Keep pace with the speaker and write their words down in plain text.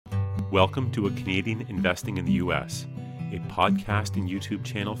Welcome to A Canadian Investing in the U.S., a podcast and YouTube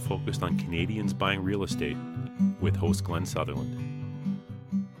channel focused on Canadians buying real estate with host Glenn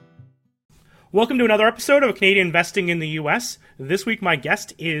Sutherland. Welcome to another episode of Canadian Investing in the U.S. This week my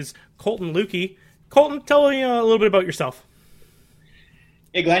guest is Colton Lukey. Colton, tell me a little bit about yourself.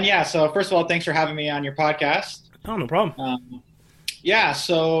 Hey, Glenn. Yeah, so first of all, thanks for having me on your podcast. Oh, no problem.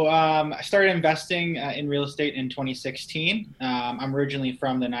 I started investing in real estate in 2016. I'm originally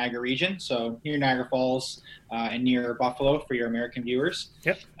from the Niagara region, so near Niagara Falls and near Buffalo for your American viewers.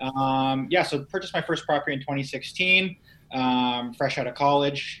 Yep. So purchased my first property in 2016, fresh out of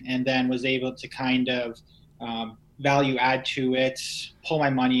college, and then was able to kind of value add to it, pull my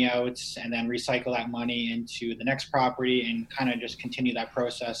money out, and then recycle that money into the next property and kind of just continue that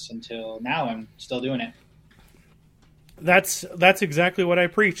process until now. I'm still doing it. That's exactly what I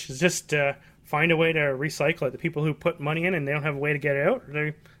preach. Is just find a way to recycle it. The people who put money in and they don't have a way to get it out,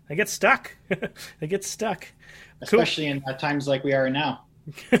 they get stuck. They get stuck. Especially in times like we are now.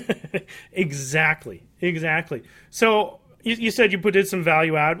 Exactly. So you said you did some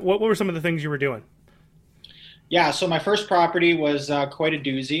value add. What were some of the things you were doing? Yeah, so my first property was quite a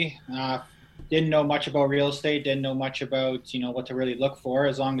doozy. Didn't know much about real estate, didn't know much about, what to really look for.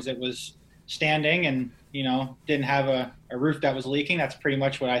 As long as it was standing and, didn't have a roof that was leaking, that's pretty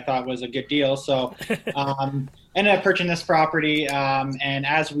much what I thought was a good deal. So ended up purchasing this property, and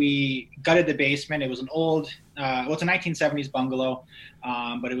as we gutted the basement, it was an old, it's a 1970s bungalow,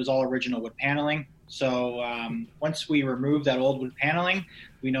 but it was all original wood paneling. So once we removed that old wood paneling,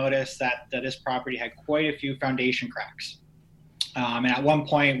 we noticed that this property had quite a few foundation cracks. And at one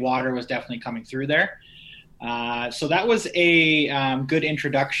point, water was definitely coming through there. So that was a good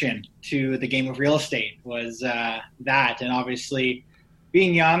introduction to the game of real estate, was that. And obviously,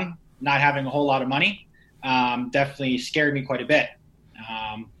 being young, not having a whole lot of money, definitely scared me quite a bit.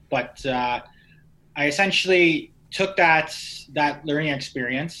 But I essentially took that learning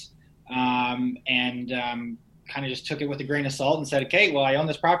experience and kind of just took it with a grain of salt and said, okay, well, I own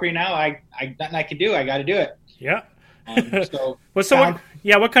this property now. Nothing I can do. I got to do it. Yeah.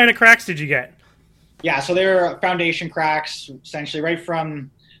 What kind of cracks did you get? Yeah, so there are foundation cracks, essentially right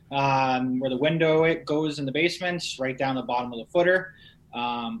from where the window it goes in the basement, right down the bottom of the footer.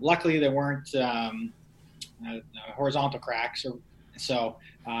 Luckily, there weren't horizontal cracks, so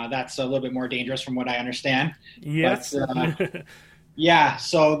that's a little bit more dangerous from what I understand. Yes. But,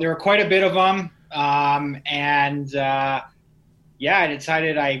 so there were quite a bit of them, I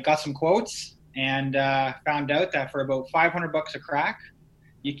decided I got some quotes and found out that for about $500 a crack,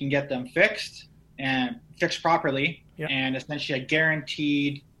 you can get them fixed and fixed properly, and essentially a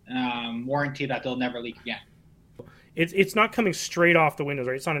guaranteed warranty that they'll never leak again. It's not coming straight off the windows,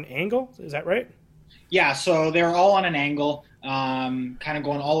 right? It's on an angle, is that right? Yeah, so they're all on an angle, kind of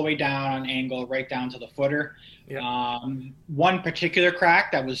going all the way down on an angle, right down to the footer. Yeah. One particular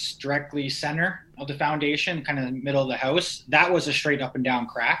crack that was directly center of the foundation, kind of in the middle of the house, that was a straight up and down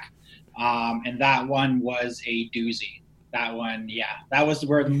crack, and that one was a doozy. That one, that was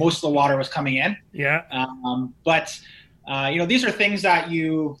where most of the water was coming in. Yeah. These are things that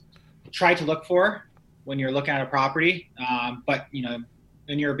you try to look for when you're looking at a property. When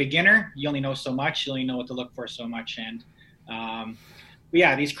you're a beginner, you only know so much. You only know what to look for so much. And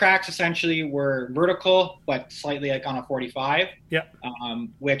these cracks essentially were vertical, but slightly like on a 45. Yeah.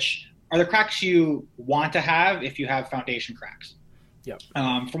 Which are the cracks you want to have if you have foundation cracks. Yeah.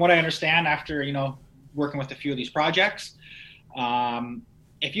 From what I understand, after working with a few of these projects,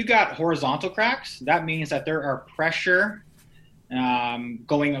 if you got horizontal cracks, that means that there are pressure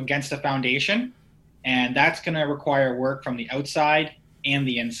going against the foundation, and that's going to require work from the outside and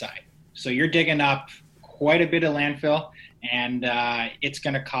the inside. So you're digging up quite a bit of landfill, and it's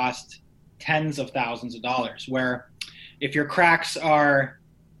going to cost tens of thousands of dollars, where if your cracks are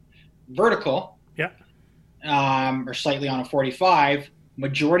vertical, or slightly on a 45,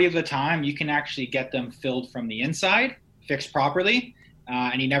 majority of the time you can actually get them filled from the inside, fixed properly,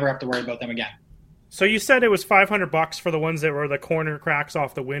 and you never have to worry about them again. So you said it was $500 for the ones that were the corner cracks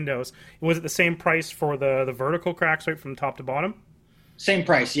off the windows. Was it the same price for the vertical cracks right from top to bottom? Same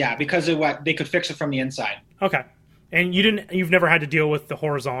price, yeah, because of what they could fix it from the inside. Okay. And you've never had to deal with the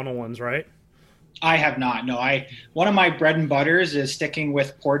horizontal ones, right? I have not. No, one of my bread and butters is sticking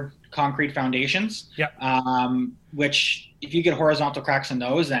with poured concrete foundations. Yeah. Which if you get horizontal cracks in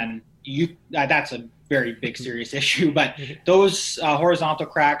those, then that's a very big serious issue. But those horizontal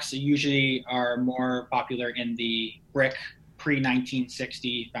cracks usually are more popular in the brick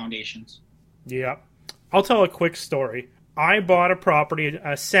pre-1960 foundations. Yeah. I'll tell a quick story. I bought a property,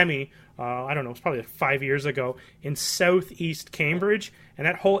 a semi, I don't know, it's probably 5 years ago, in southeast Cambridge, And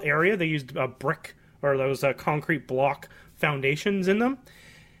that whole area, they used brick or those concrete block foundations in them.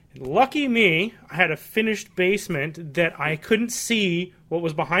 Lucky me, I had a finished basement that I couldn't see what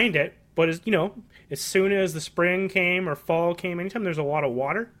was behind it. But as soon as the spring came or fall came, anytime there's a lot of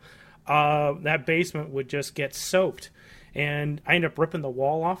water, that basement would just get soaked. And I ended up ripping the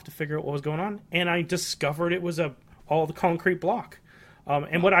wall off to figure out what was going on. And I discovered it was all the concrete block.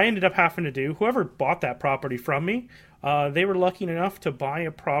 And what I ended up having to do, whoever bought that property from me, they were lucky enough to buy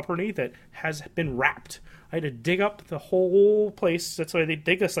a property that has been wrapped. I had to dig up the whole place. That's why they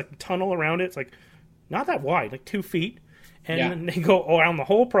dig this tunnel around it. It's not that wide, 2 feet. And then they go around the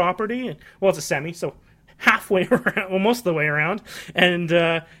whole property. And, well, it's a semi, so halfway around, well, most of the way around. And,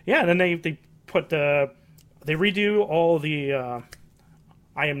 then they put they redo all the,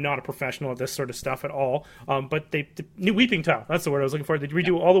 I am not a professional at this sort of stuff at all, but the new weeping tile, that's the word I was looking for. They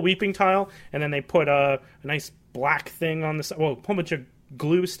redo all the weeping tile, and then they put a nice black thing on the side, well, a whole bunch of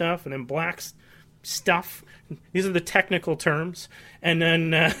glue stuff, and then black stuff. These are the technical terms. And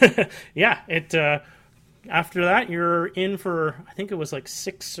then, after that, you're in for, I think it was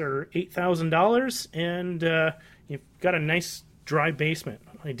 $6,000 or $8,000, and you've got a nice dry basement,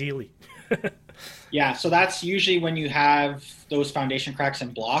 ideally. Yeah, so that's usually when you have those foundation cracks in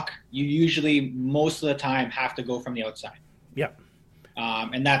block, you usually, most of the time, have to go from the outside. Yep.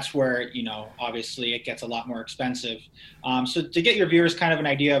 And that's where, obviously it gets a lot more expensive. So to get your viewers kind of an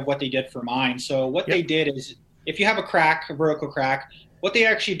idea of what they did for mine. So what they did is, if you have a crack, a vertical crack, what they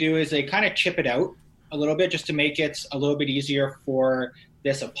actually do is they kind of chip it out a little bit just to make it a little bit easier for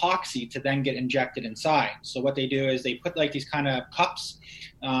this epoxy to then get injected inside. So what they do is they put these kind of cups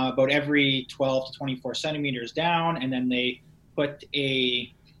about every 12 to 24 centimeters down, and then they put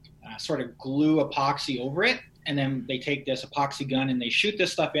a sort of glue epoxy over it, and then they take this epoxy gun and they shoot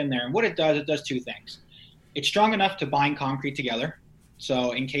this stuff in there. And what it does 2 things. It's strong enough to bind concrete together,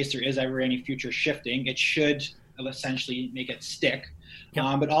 so in case there is ever any future shifting, it should essentially make it stick.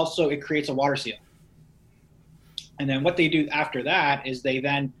 But also it creates a water seal. And then what they do after that is they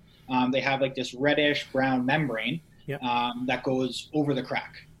then they have this reddish brown membrane that goes over the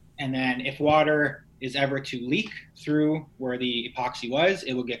crack. And then if water is ever to leak through where the epoxy was,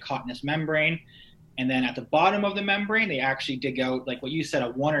 it will get caught in this membrane. And then at the bottom of the membrane, they actually dig out, what you said, a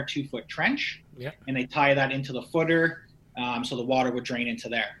 1 or 2 foot trench. And they tie that into the footer so the water would drain into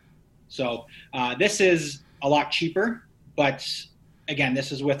there. So this is a lot cheaper, but again,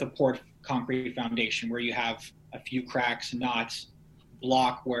 this is with a poured concrete foundation where you have a few cracks, not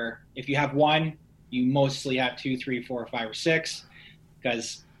block, where if you have one, you mostly have 2, 3, 4, 5, or 6,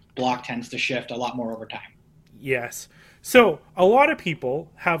 because block tends to shift a lot more over time. Yes. So a lot of people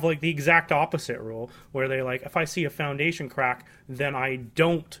have the exact opposite rule where they if I see a foundation crack, then I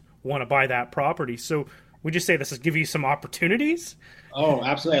don't want to buy that property. So would you say this is give you some opportunities? Oh,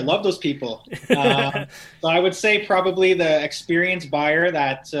 absolutely. I love those people. So I would say probably the experienced buyer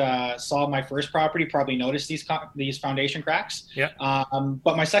that saw my first property probably noticed these foundation cracks.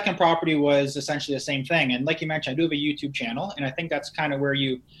 But my second property was essentially the same thing. And like you mentioned, I do have a YouTube channel, and I think that's kind of where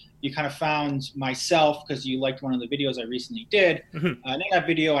you kind of found myself because you liked one of the videos I recently did. In that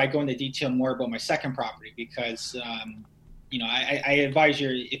video, I go into detail more about my second property because I advise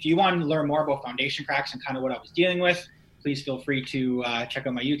you, if you want to learn more about foundation cracks and kind of what I was dealing with, please feel free to check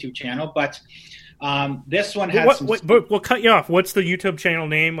out my YouTube channel. But this one has we'll cut you off. What's the YouTube channel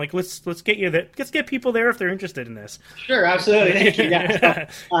name? Let's get you that. Let's get people there if they're interested in this. Sure, absolutely. Thank you. Yeah.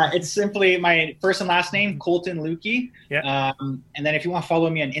 So, it's simply my first and last name, Colton Lukey. And then if you want to follow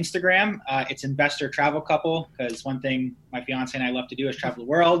me on Instagram, it's Investor Travel Couple, because one thing my fiance and I love to do is travel the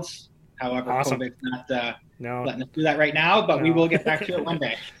world. However, awesome. COVID's not letting us do that right now, but we will get back to it one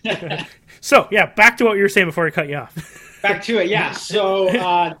day. So, back to what you were saying before I cut you off. Back to it, yeah.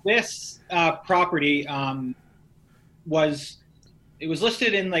 So this property was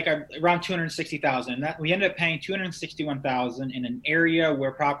listed in around $260,000. That we ended up paying $261,000 in an area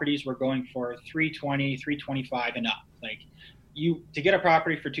where properties were going for $320,000, $325,000 and up. To get a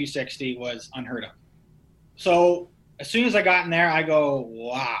property for $260,000 was unheard of. So as soon as I got in there, I go,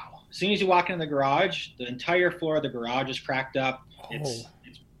 wow. As soon as you walk into the garage, the entire floor of the garage is cracked up. It's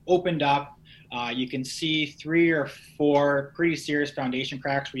opened up. You can see 3 or 4 pretty serious foundation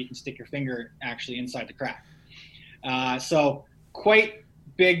cracks where you can stick your finger actually inside the crack. So quite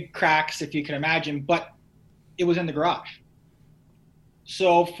big cracks, if you can imagine, but it was in the garage.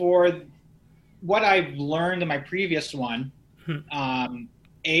 So for what I've learned in my previous one,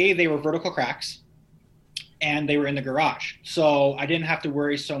 they were vertical cracks. And they were in the garage. So I didn't have to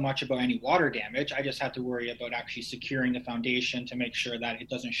worry so much about any water damage. I just had to worry about actually securing the foundation to make sure that it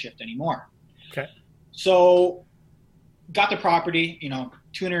doesn't shift anymore. Okay. So got the property,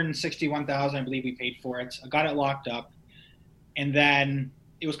 $261,000, I believe we paid for it. I got it locked up. And then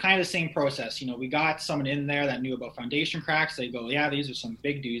it was kind of the same process. We got someone in there that knew about foundation cracks. They go, yeah, these are some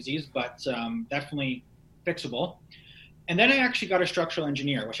big doozies, but definitely fixable. And then I actually got a structural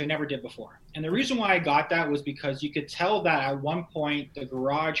engineer, which I never did before. And the reason why I got that was because you could tell that at one point the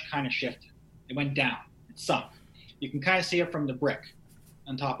garage kind of shifted. It went down. It sunk. You can kind of see it from the brick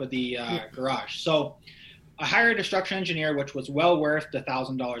on top of the garage. So I hired a structural engineer, which was well worth the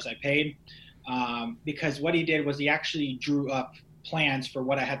 $1,000 I paid, because what he did was he actually drew up plans for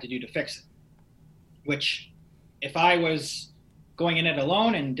what I had to do to fix it, which if I was going in it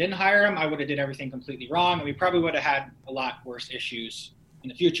alone and didn't hire him, I would have did everything completely wrong, and we probably would have had a lot worse issues in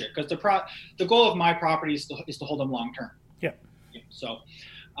the future, because the goal of my property is to hold them long term. Yeah. So,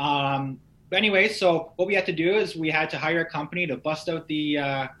 but anyway, so what we had to do is we had to hire a company to bust out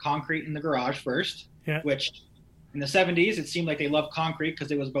the concrete in the garage first, which in the 70s, it seemed like they loved concrete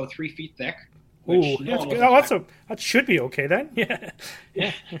because it was about 3 feet thick. Ooh, that should be okay then. Yeah.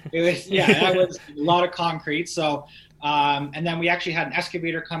 It was, that was a lot of concrete. So, and then we actually had an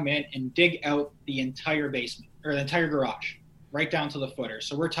excavator come in and dig out the entire basement or the entire garage, right down to the footer.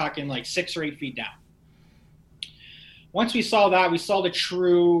 So we're talking like 6 or 8 feet down. Once we saw that, we saw the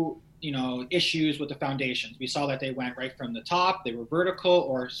true, issues with the foundations. We saw that they went right from the top. They were vertical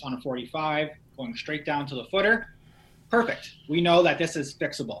or on a 45, going straight down to the footer. Perfect. We know that this is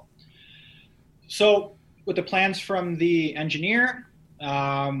fixable. So with the plans from the engineer,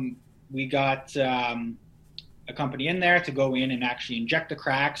 we got a company in there to go in and actually inject the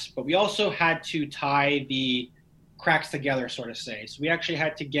cracks, but we also had to tie the cracks together, sort of say. So we actually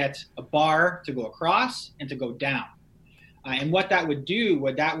had to get a bar to go across and to go down. And what that would do,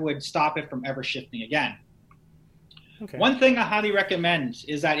 would stop it from ever shifting again. Okay. One thing I highly recommend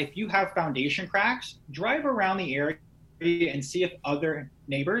is that if you have foundation cracks, drive around the area and see if other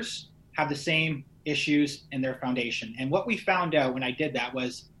neighbors have the same issues in their foundation. And what we found out when I did that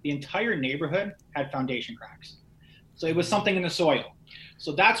was the entire neighborhood had foundation cracks. So it was something in the soil.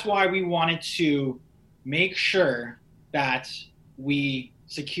 So that's why we wanted to make sure that we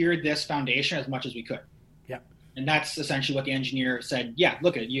secured this foundation as much as we could. Yeah. And that's essentially what the engineer said. Yeah,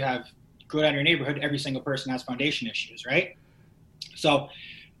 look at it. You have good on your neighborhood. Every single person has foundation issues, right? So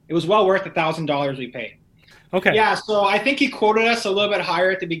it was well worth the $1,000 we paid. Okay. Yeah, so I think he quoted us a little bit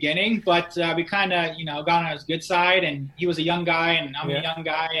higher at the beginning, but we kind of, got on his good side, and he was a young guy, and I'm a young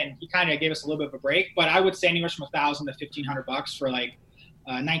guy, and he kind of gave us a little bit of a break. But I would say anywhere from $1,000 to $1,500 for like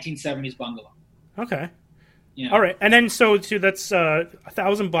 1970s bungalow. Okay. All right, and then so that's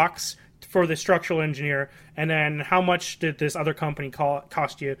 $1,000 for the structural engineer, and then how much did this other company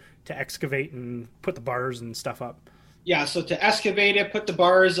cost you to excavate and put the bars and stuff up? Yeah, so to excavate it, put the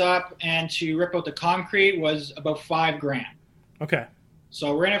bars up, and to rip out the concrete was about $5,000. Okay.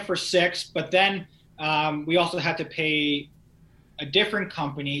 So we're in it for $6,000, but then we also had to pay a different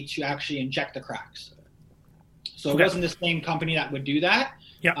company to actually inject the cracks. So it wasn't the same company that would do that.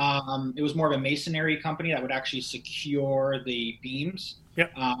 Yeah. It was more of a masonry company that would actually secure the beams. Yeah.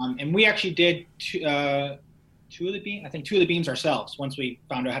 And we actually did two of the beams ourselves. Once we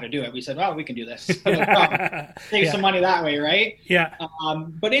found out how to do it, we said, "Oh, we can do this. No problem. Save some money that way, right?" Yeah.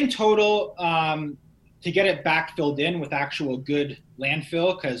 But in total, to get it back filled in with actual good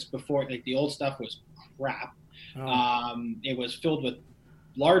landfill, because before, like, the old stuff was crap. It was filled with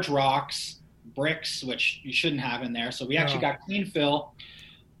large rocks, bricks, which you shouldn't have in there. So we actually got clean fill,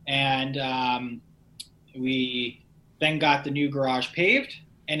 and we then got the new garage paved.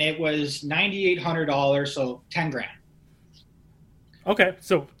 And it was $9,800, so $10,000. Okay,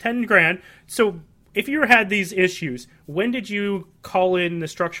 so $10,000. So if you had these issues, when did you call in the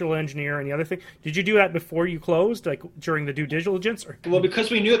structural engineer and the other thing? Did you do that before you closed, like during the due diligence? Or? Well,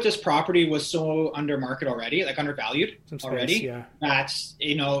 because we knew that this property was so under market already, like undervalued already, that's,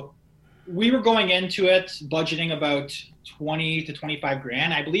 we were going into it budgeting about $20,000 to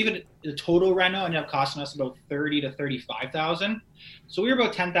 $25,000. I believe the total reno ended up costing us about $30,000 to $35,000. So we were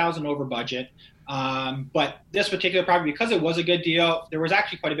about $10,000 over budget. But this particular property, because it was a good deal, there was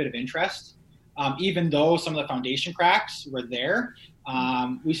actually quite a bit of interest. Even though some of the foundation cracks were there,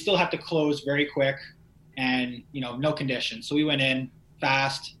 we still had to close very quick and, no conditions. So we went in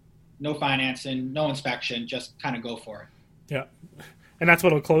fast, no financing, no inspection, just kind of go for it. Yeah. And that's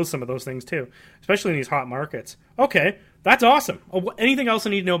what will close some of those things too, especially in these hot markets. Okay, that's awesome. Anything else I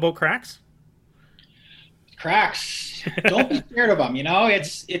need to know about cracks? Cracks. Don't be scared of them.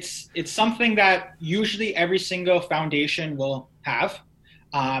 It's something that usually every single foundation will have.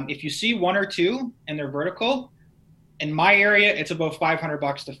 If you see one or two and they're vertical, in my area, it's about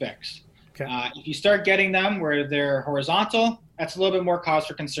 $500 to fix. Okay. If you start getting them where they're horizontal, that's a little bit more cause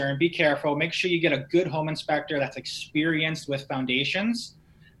for concern. Be careful. Make sure you get a good home inspector that's experienced with foundations,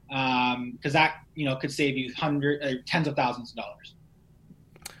 because that could save you tens of thousands of dollars.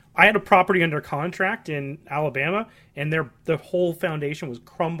 I had a property under contract in Alabama, and the whole foundation was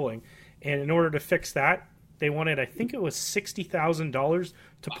crumbling. And in order to fix that, they wanted, I think it was $60,000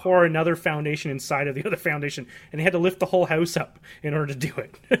 to pour another foundation inside of the other foundation, and they had to lift the whole house up in order to do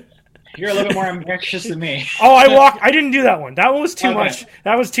it. You're a little bit more ambitious than me. Oh, I didn't do that one. That one was too much.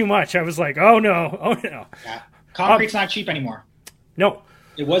 That was too much. I was like, oh no. Yeah. Concrete's not cheap anymore. No.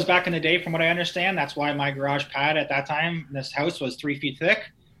 It was back in the day, from what I understand. That's why my garage pad at that time, this house, was 3 feet thick.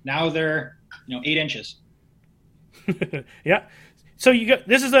 Now they're 8 inches. Yeah. So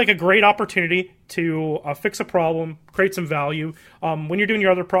this is like a great opportunity to fix a problem, create some value. When you're doing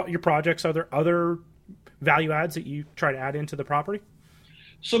your projects, are there other value adds that you try to add into the property?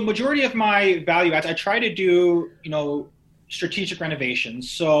 So majority of my value adds, I try to do, strategic renovations.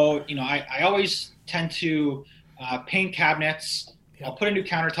 So, I always tend to paint cabinets. Yeah. I'll put a new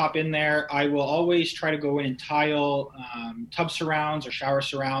countertop in there. I will always try to go in and tile tub surrounds or shower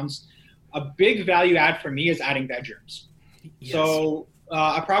surrounds. A big value add for me is adding bedrooms. Yes. So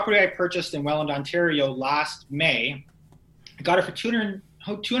a property I purchased in Welland, Ontario last May, I got it for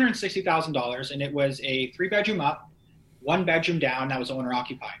 $260,000, and it was a 3-bedroom up, 1 bedroom down that was owner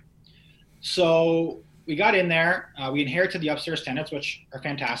occupied. So we got in there. We inherited the upstairs tenants, which are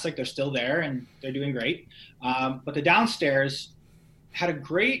fantastic. They're still there and they're doing great. But the downstairs had a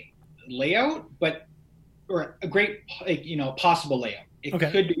great layout, or a great possible layout. It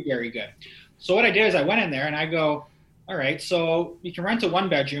could be very good. So what I did is I went in there and I go, all right, so we can rent a 1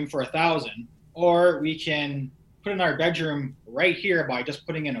 bedroom for $1,000, or we can put another bedroom right here by just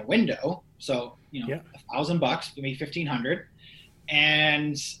putting in a window. So $1,000, give me $1,500,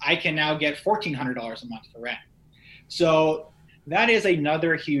 and I can now get $1,400 a month for rent. So that is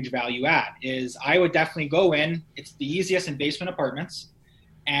another huge value add. Is I would definitely go in. It's the easiest in basement apartments,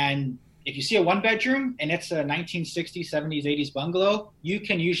 and if you see a 1 bedroom and it's a 1960s, 70s, 80s bungalow, you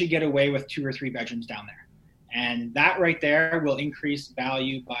can usually get away with 2 or 3 bedrooms down there, and that right there will increase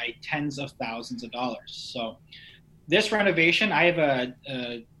value by tens of thousands of dollars. So this renovation, I have a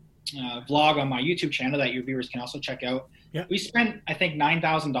vlog on my YouTube channel that your viewers can also check out. Yeah. We spent, I think,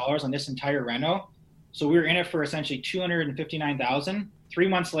 $9,000 on this entire reno. So we were in it for essentially $259,000. 3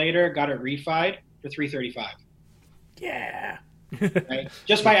 months later, got it refied for $335,000. Yeah. Right?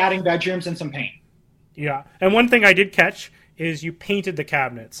 Just by adding bedrooms and some paint. Yeah. And one thing I did catch is you painted the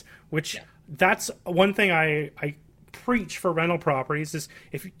cabinets, which that's one thing I preach for rental properties is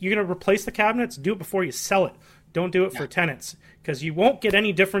if you're going to replace the cabinets, do it before you sell it. Don't do it for tenants, because you won't get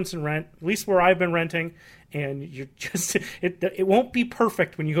any difference in rent, at least where I've been renting, and you're just it won't be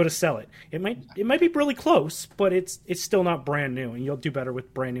perfect when you go to sell it. It might be really close, but it's still not brand new, and you'll do better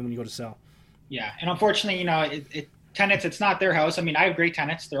with brand new when you go to sell. Yeah, and unfortunately, tenants, it's not their house. I mean, I have great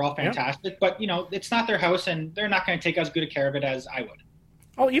tenants; they're all fantastic, but it's not their house, and they're not going to take as good care of it as I would.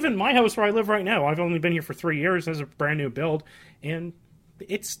 Oh, even my house where I live right now, I've only been here for 3 years as a brand new build, and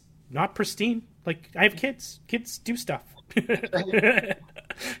it's not pristine. Like, I have kids. Kids do stuff.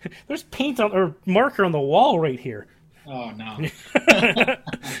 There's paint or marker on the wall right here. Oh, no.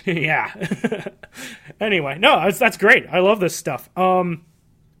 Yeah. Anyway, no, that's great. I love this stuff.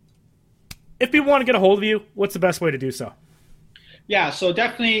 If people want to get a hold of you, what's the best way to do so? Yeah, so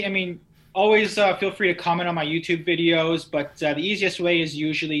definitely, always feel free to comment on my YouTube videos, but the easiest way is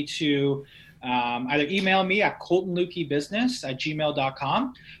usually to either email me at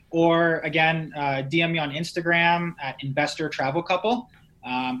coltonlukeybusiness@gmail.com, or again, DM me on Instagram at Investor Travel Couple.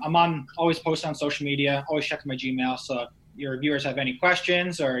 I'm always posting on social media, always checking my Gmail. So if your viewers have any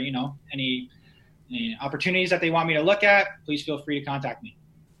questions or, any opportunities that they want me to look at, please feel free to contact me.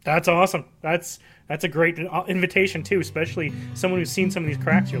 That's awesome. That's a great invitation too, especially someone who's seen some of these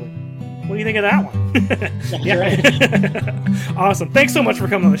cracks. You're like, what do you think of that one? Yeah. Awesome. Thanks so much for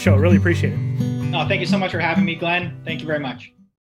coming on the show. Really appreciate it. No, thank you so much for having me, Glenn. Thank you very much.